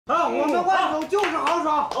我们万总就是豪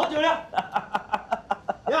爽。好酒量。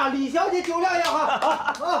呀，李小姐酒量也好。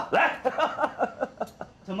啊，来。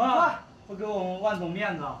怎么不给我们万总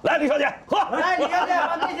面子？来，李小姐，喝。来，李小姐，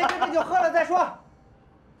把那些这酒喝了再说。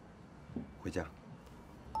回家。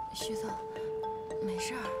徐总，没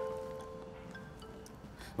事儿。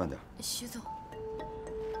慢点。徐总，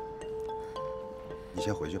你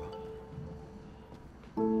先回去吧。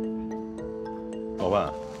老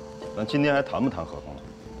万，咱今天还谈不谈合同了？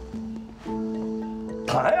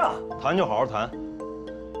谈呀，谈就好好谈。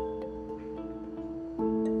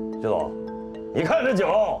徐总，你看这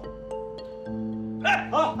酒。哎，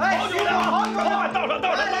好，哎，好酒量，好酒量，倒上。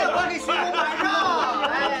来，我给徐总满上。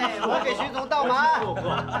哎，我给徐总倒满。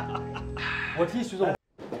我替徐总。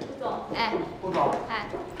徐总，哎，顾总，哎，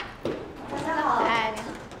大家好，哎，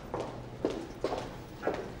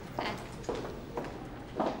哎，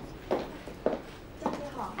佳姐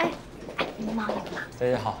好。哎，你们忙你们忙。大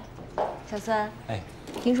家好。小孙，哎，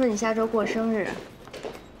听说你下周过生日，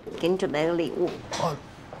给你准备了礼物。哦，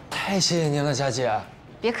太谢谢您了，佳姐。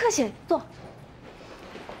别客气，坐。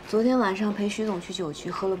昨天晚上陪徐总去酒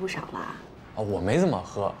局，喝了不少吧？哦，我没怎么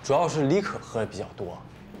喝，主要是李可喝的比较多。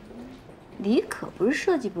李可不是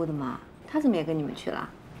设计部的吗？他怎么也跟你们去了？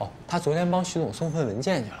哦，他昨天帮徐总送份文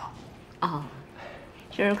件去了。哦，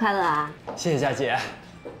生日快乐啊！谢谢佳姐。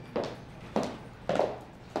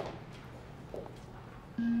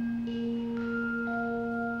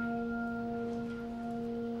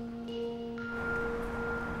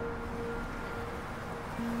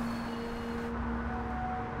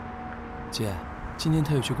姐，今天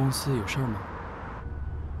特意去公司有事吗？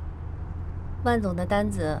万总的单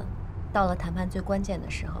子到了谈判最关键的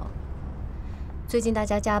时候。最近大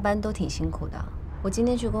家加班都挺辛苦的，我今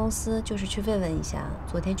天去公司就是去慰问一下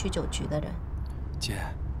昨天去酒局的人。姐，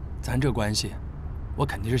咱这关系，我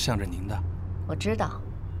肯定是向着您的。我知道。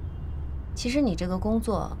其实你这个工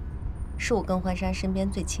作，是我跟欢山身边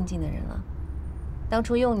最亲近的人了。当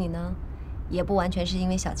初用你呢，也不完全是因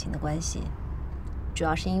为小琴的关系。主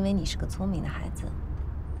要是因为你是个聪明的孩子。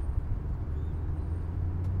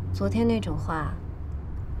昨天那种话，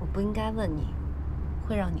我不应该问你，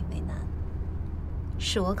会让你为难。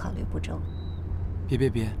是我考虑不周。别，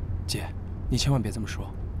姐，你千万别这么说。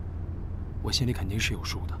我心里肯定是有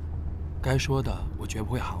数的，该说的我绝不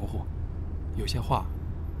会含糊。有些话，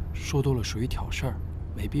说多了属于挑事儿，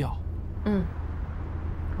没必要。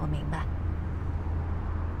我明白。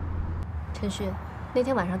陈旭，那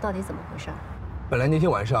天晚上到底怎么回事？本来那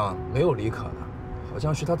天晚上没有李可的，好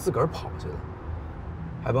像是他自个儿跑去的，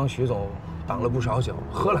还帮徐总挡了不少酒，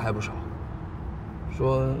喝了还不少。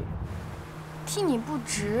说替你不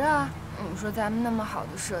值啊！你说咱们那么好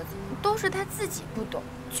的设计，都是他自己不懂，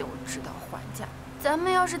就知道还价。咱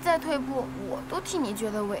们要是再退步，我都替你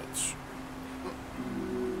觉得委屈。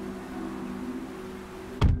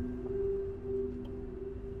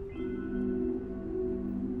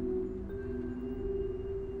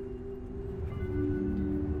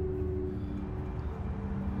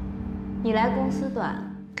你来公司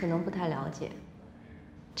短，可能不太了解。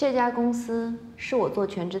这家公司是我做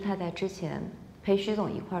全职太太之前陪徐总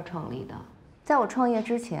一块儿创立的。在我创业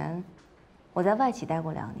之前，我在外企待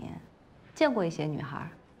过2年，见过一些女孩，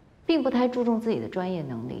并不太注重自己的专业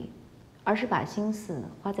能力，而是把心思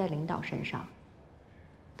花在领导身上，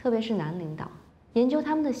特别是男领导，研究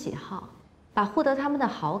他们的喜好，把获得他们的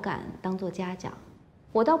好感当作嘉奖。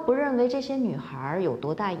我倒不认为这些女孩有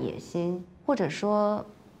多大野心，或者说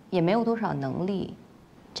也没有多少能力，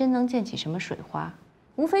真能溅起什么水花。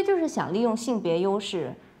无非就是想利用性别优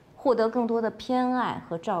势，获得更多的偏爱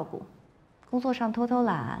和照顾，工作上偷偷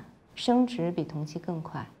懒，升职比同期更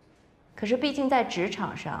快。可是毕竟在职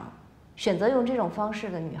场上，选择用这种方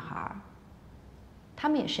式的女孩，她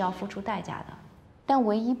们也是要付出代价的。但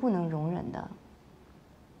唯一不能容忍的，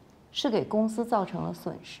是给公司造成了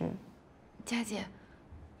损失。佳姐，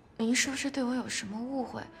您是不是对我有什么误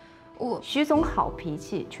会？徐总好脾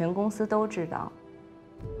气，全公司都知道。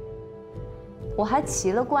我还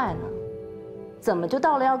奇了怪呢，怎么就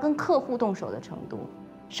到了要跟客户动手的程度？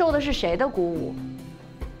受的是谁的鼓舞？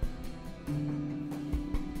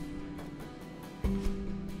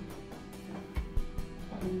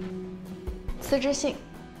辞职信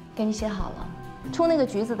给你写好了，冲那个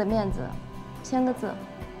橘子的面子，签个字，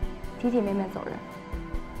体体面面走人。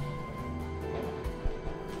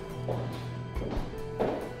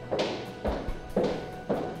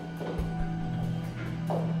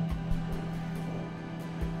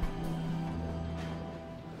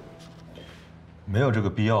没有这个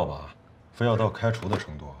必要吧？非要到开除的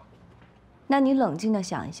程度？那你冷静地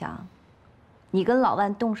想一想，你跟老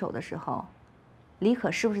万动手的时候，李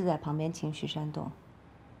可是不是在旁边情绪煽动？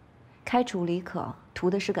开除李可，图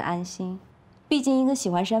的是个安心。毕竟一个喜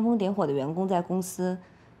欢煽风点火的员工在公司，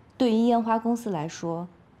对于烟花公司来说，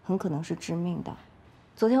很可能是致命的。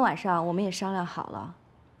昨天晚上我们也商量好了，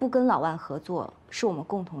不跟老万合作是我们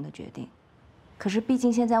共同的决定。可是毕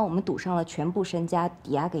竟现在我们赌上了全部身家，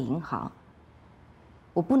抵押给银行，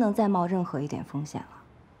我不能再冒任何一点风险了。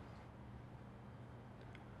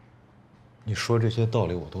你说这些道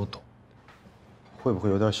理我都懂，会不会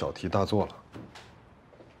有点小题大做了？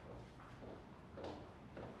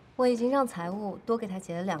我已经让财务多给他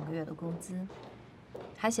结了2个月的工资，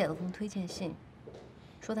还写了封推荐信，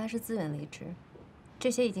说他是自愿离职。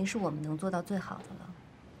这些已经是我们能做到最好的了。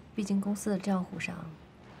毕竟公司的账户上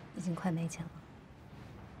已经快没钱了。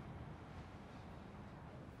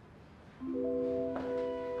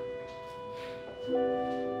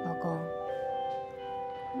老公，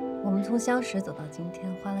我们从相识走到今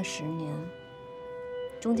天花了10年，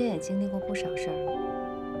中间也经历过不少事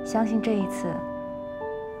儿。相信这一次，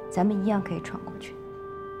咱们一样可以闯过去。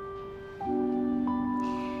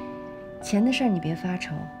钱的事儿你别发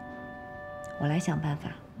愁，我来想办法。